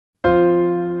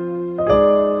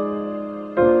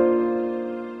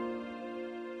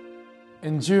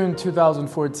June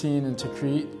 2014 in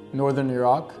Tikrit, northern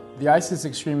Iraq, the ISIS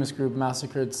extremist group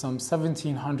massacred some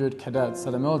 1,700 cadets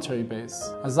at a military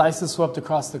base. As ISIS swept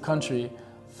across the country,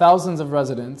 thousands of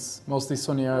residents, mostly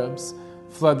Sunni Arabs,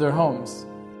 fled their homes.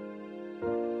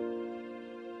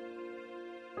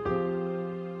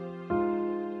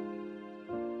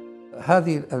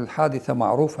 هذه الحادثة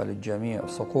معروفة للجميع،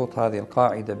 سقوط هذه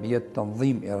القاعدة بيد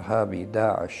تنظيم إرهابي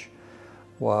داعش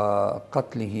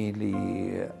وقتله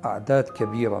لأعداد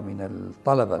كبيرة من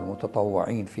الطلبة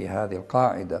المتطوعين في هذه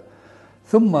القاعدة،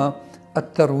 ثم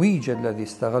الترويج الذي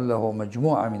استغله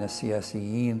مجموعة من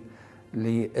السياسيين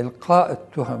لإلقاء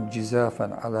التهم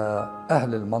جزافا على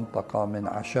أهل المنطقة من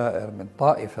عشائر من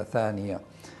طائفة ثانية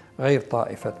غير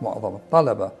طائفة معظم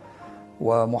الطلبة،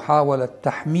 ومحاولة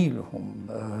تحميلهم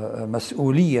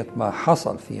مسؤولية ما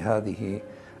حصل في هذه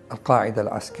القاعدة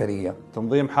العسكرية.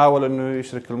 التنظيم حاول أنه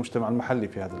يشرك المجتمع المحلي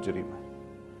في هذه الجريمة،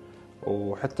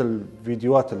 وحتى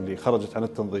الفيديوهات اللي خرجت عن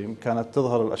التنظيم كانت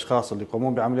تظهر الأشخاص اللي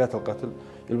يقومون بعمليات القتل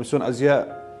يلبسون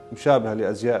أزياء مشابهة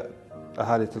لأزياء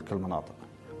أهالي تلك المناطق،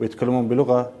 ويتكلمون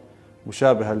بلغة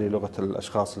مشابهة للغة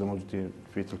الأشخاص اللي موجودين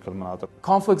في تلك المناطق.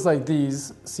 Conflicts like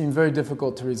these seem very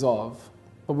difficult to resolve,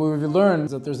 but what we've learned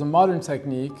is that there's a modern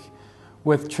technique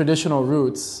with traditional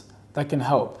roots that can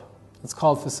help. It's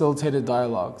called facilitated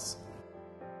dialogues.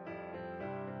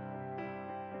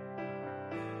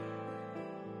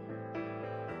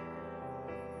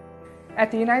 At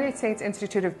the United States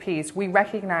Institute of Peace, we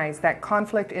recognize that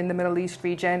conflict in the Middle East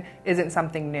region isn't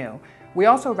something new. We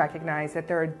also recognize that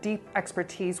there are deep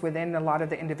expertise within a lot of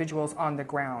the individuals on the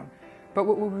ground. But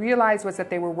what we realized was that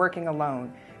they were working alone,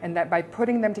 and that by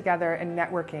putting them together and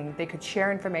networking, they could share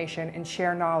information and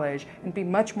share knowledge and be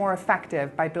much more effective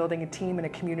by building a team and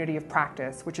a community of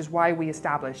practice, which is why we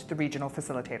established the Regional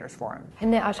Facilitators Forum.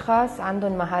 هن أشخاص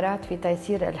عندهم مهارات في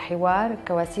تيسير الحوار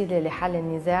كوسيلة لحل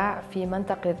النزاع في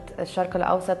منطقة الشرق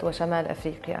الأوسط وشمال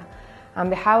أفريقيا. عم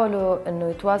بيحاولوا إنه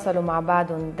يتواصلوا مع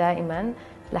بعضهم دائماً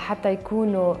لحتى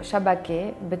يكونوا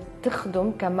شبكة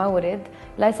بتخدم كمورد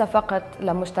ليس فقط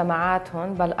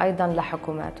لمجتمعاتهم بل أيضاً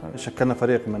لحكوماتهم. شكلنا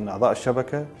فريق من أعضاء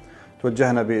الشبكة،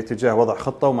 توجهنا باتجاه وضع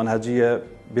خطة ومنهجية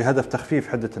بهدف تخفيف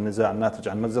حدة النزاع الناتج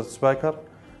عن مجزرة سبايكر،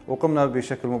 وقمنا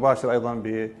بشكل مباشر أيضاً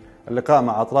باللقاء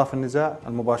مع أطراف النزاع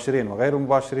المباشرين وغير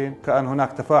المباشرين. كان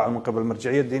هناك تفاعل من قبل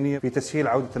المرجعية الدينية في تسهيل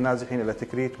عودة النازحين إلى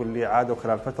تكريت، واللي عادوا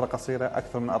خلال فترة قصيرة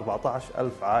أكثر من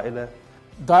 14,000 عائلة.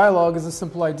 Dialogue is a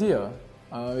simple idea.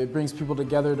 It brings people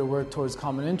together to work towards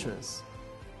common interests.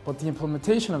 But the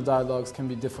implementation of dialogues can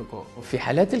be difficult. في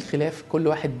حالات الخلاف كل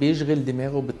واحد بيشغل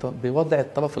دماغه بوضع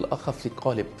الطرف الآخر في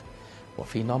قالب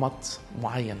وفي نمط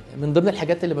معين. من ضمن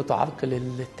الحاجات اللي بتعرقل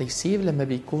التيسير لما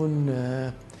بيكون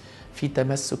في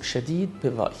تمسك شديد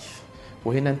بالرأي،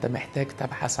 وهنا أنت محتاج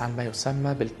تبحث عن ما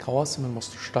يسمى بالقواسم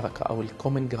المشتركة أو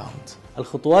الكومن جراوند.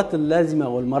 الخطوات اللازمة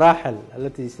والمراحل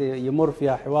التي سيمر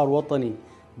فيها حوار وطني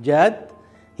جاد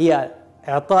هي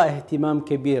إعطاء اهتمام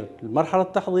كبير للمرحلة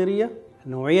التحضيرية،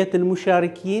 نوعية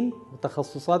المشاركين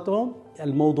وتخصصاتهم،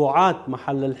 الموضوعات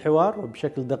محل الحوار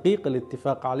وبشكل دقيق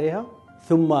الاتفاق عليها،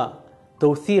 ثم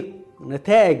توثيق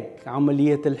نتائج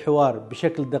عملية الحوار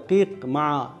بشكل دقيق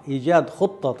مع إيجاد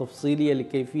خطة تفصيلية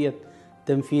لكيفية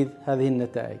تنفيذ هذه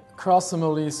النتائج. Across the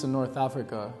Middle East and North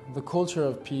Africa, the culture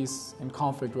of peace and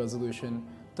conflict resolution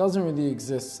doesn't really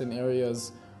exist in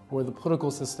areas where the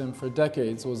political system for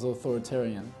decades was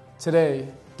authoritarian. Today,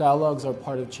 dialogues are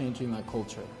part of changing that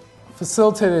culture.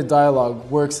 Facilitated dialogue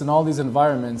works in all these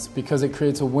environments because it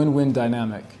creates a win-win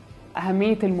dynamic.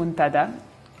 أهمية المنتدى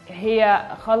هي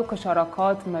خلق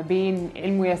شراكات ما بين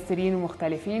الميسرين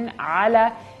المختلفين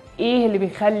على إيه اللي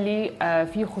بيخلي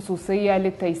في خصوصية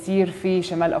للتيسير في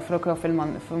شمال أفريقيا وفي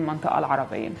المنطقة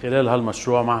العربية. خلال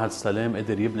هالمشروع معهد السلام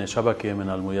قدر يبني شبكة من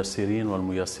الميسرين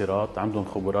والميسرات عندهم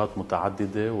خبرات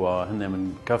متعددة، وهن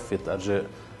من كافة أرجاء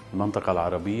المنطقة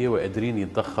العربية، وقادرين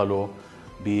يتدخلوا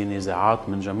بنزاعات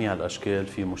من جميع الأشكال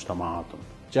في مجتمعاتهم.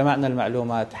 جمعنا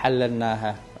المعلومات،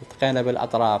 حللناها، التقينا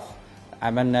بالأطراف،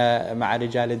 عملنا مع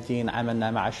رجال الدين،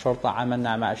 عملنا مع الشرطة،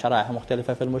 عملنا مع شرائح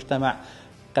مختلفة في المجتمع،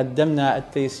 قدمنا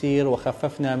التيسير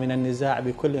وخففنا من النزاع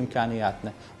بكل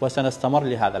إمكانياتنا، وسنستمر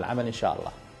لهذا العمل إن شاء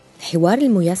الله. الحوار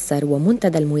الميسر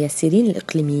ومنتدى الميسرين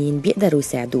الإقليميين بيقدروا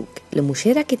يساعدوك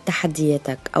لمشاركة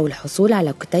تحدياتك أو الحصول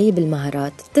على كتيب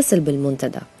المهارات. اتصل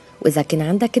بالمنتدى، وإذا كان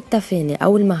عندك التفاني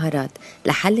أو المهارات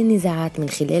لحل النزاعات من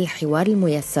خلال الحوار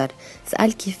الميسر،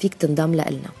 اسأل كيف فيك تنضم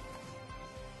لنا.